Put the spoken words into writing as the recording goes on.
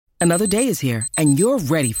Another day is here, and you're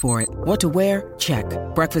ready for it. What to wear? Check.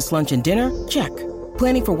 Breakfast, lunch, and dinner? Check.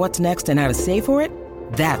 Planning for what's next and how to save for it?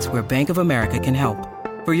 That's where Bank of America can help.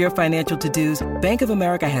 For your financial to-dos, Bank of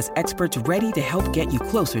America has experts ready to help get you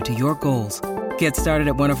closer to your goals. Get started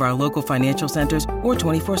at one of our local financial centers or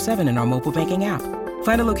 24/7 in our mobile banking app.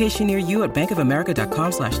 Find a location near you at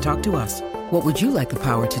bankofamerica.com/talktous. What would you like the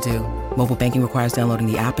power to do? Mobile banking requires downloading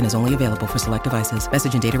the app and is only available for select devices.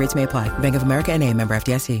 Message and data rates may apply. Bank of America N.A., member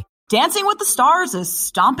FDIC. Dancing with the Stars is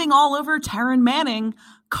stomping all over Taryn Manning.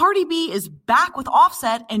 Cardi B is back with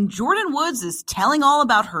Offset, and Jordyn Woods is telling all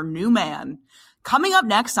about her new man. Coming up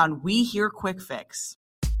next on We Hear Quick Fix.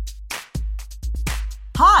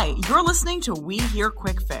 Hi, you're listening to We Hear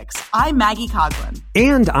Quick Fix. I'm Maggie Coughlin.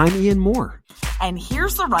 And I'm Ian Moore. And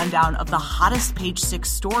here's the rundown of the hottest Page Six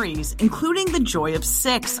stories, including the Joy of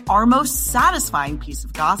Six, our most satisfying piece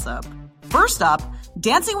of gossip. First up,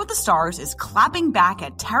 Dancing with the Stars is clapping back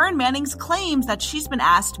at Taryn Manning's claims that she's been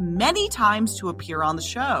asked many times to appear on the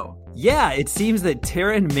show. Yeah, it seems that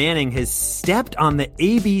Taryn Manning has stepped on the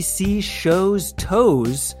ABC show's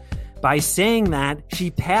toes by saying that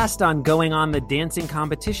she passed on going on the dancing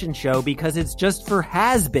competition show because it's just for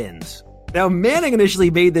has-beens. Now, Manning initially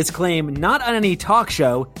made this claim not on any talk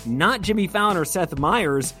show, not Jimmy Fallon or Seth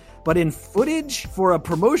Meyers, but in footage for a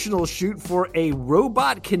promotional shoot for a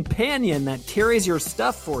robot companion that carries your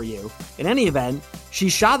stuff for you. In any event, she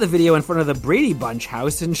shot the video in front of the Brady Bunch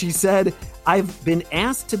house, and she said, "I've been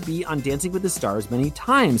asked to be on Dancing with the Stars many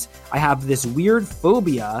times. I have this weird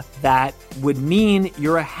phobia that would mean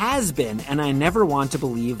you're a has-been, and I never want to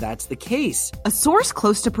believe that's the case." A source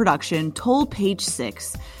close to production told Page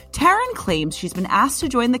Six, Taryn claims she's been asked to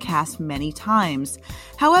join the cast many times.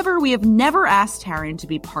 However, we have never asked Taryn to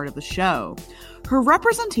be part of the show. Her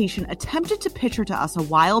representation attempted to pitch her to us a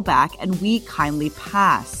while back, and we kindly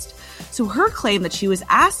passed. So her claim that she was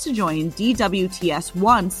asked to join DWTS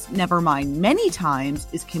once, never mind many times,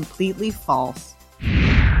 is completely false.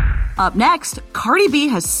 Up next, Cardi B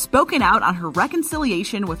has spoken out on her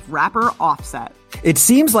reconciliation with rapper Offset. It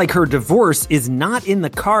seems like her divorce is not in the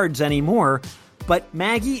cards anymore. But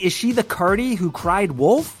Maggie, is she the Cardi who cried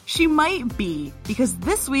wolf? She might be, because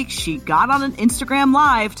this week she got on an Instagram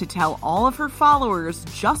Live to tell all of her followers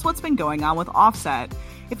just what's been going on with Offset.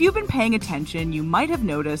 If you've been paying attention, you might have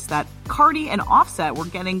noticed that Cardi and Offset were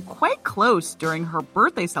getting quite close during her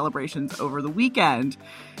birthday celebrations over the weekend.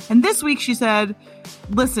 And this week she said,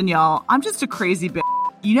 "Listen, y'all, I'm just a crazy bitch.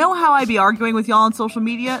 You know how I be arguing with y'all on social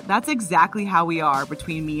media? That's exactly how we are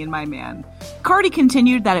between me and my man." Cardi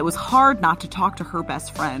continued that it was hard not to talk to her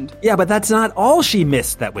best friend. Yeah, but that's not all she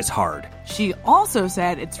missed that was hard. She also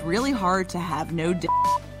said it's really hard to have no d***.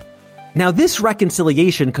 Now, this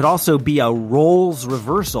reconciliation could also be a roles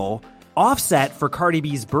reversal. Offset, for Cardi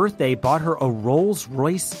B's birthday, bought her a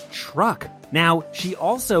Rolls-Royce truck. Now, she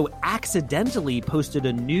also accidentally posted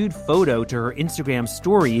a nude photo to her Instagram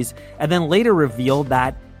stories and then later revealed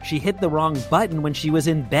that she hit the wrong button when she was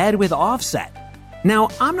in bed with Offset. Now,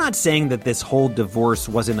 I'm not saying that this whole divorce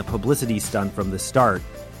wasn't a publicity stunt from the start,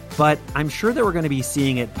 but I'm sure that we're going to be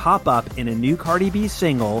seeing it pop up in a new Cardi B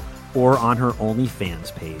single or on her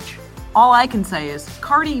OnlyFans page. All I can say is,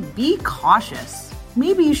 Cardi, be cautious.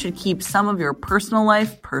 Maybe you should keep some of your personal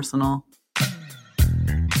life personal.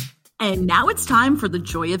 And now it's time for the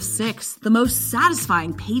Joy of Six, the most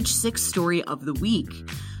satisfying Page Six story of the week.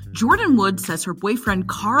 Jordyn Woods says her boyfriend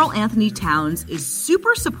Karl Anthony Towns is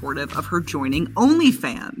super supportive of her joining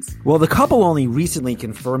OnlyFans. Well, the couple only recently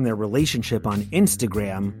confirmed their relationship on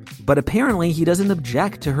Instagram, but apparently he doesn't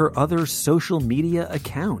object to her other social media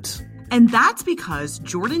accounts. And that's because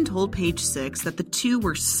Jordyn told Page Six that the two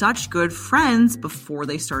were such good friends before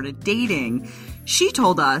they started dating. She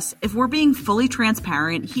told us, if we're being fully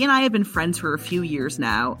transparent, he and I have been friends for a few years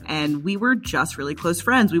now, and we were just really close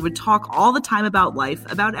friends. We would talk all the time about life,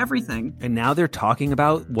 about everything. And now they're talking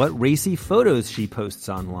about what racy photos she posts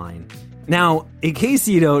online. Now, in case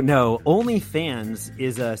you don't know, OnlyFans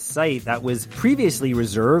is a site that was previously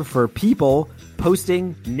reserved for people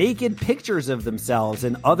posting naked pictures of themselves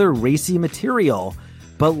and other racy material.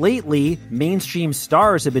 But lately, mainstream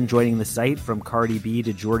stars have been joining the site, from Cardi B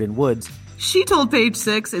to Jordyn Woods. She told Page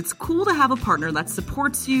Six it's cool to have a partner that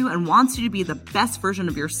supports you and wants you to be the best version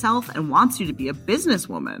of yourself and wants you to be a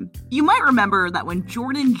businesswoman. You might remember that when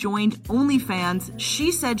Jordyn joined OnlyFans,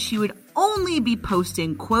 she said she would only be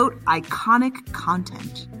posting, quote, iconic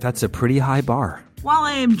content. That's a pretty high bar. While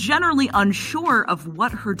I am generally unsure of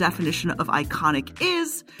what her definition of iconic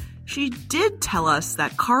is, she did tell us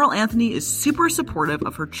that Karl Anthony is super supportive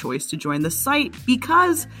of her choice to join the site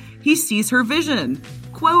because he sees her vision.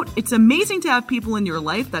 Quote, "It's amazing to have people in your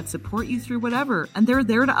life that support you through whatever, and they're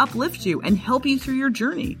there to uplift you and help you through your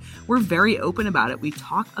journey. We're very open about it. We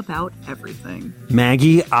talk about everything."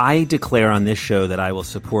 Maggie, I declare on this show that I will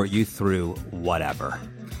support you through whatever.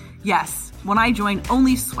 Yes, when I join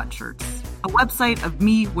Only Sweatshirts, a website of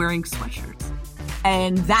me wearing sweatshirts.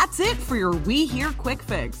 And that's it for your We Hear Quick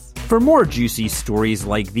Fix. For more juicy stories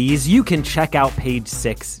like these, you can check out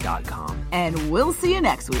page6.com. And we'll see you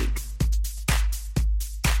next week.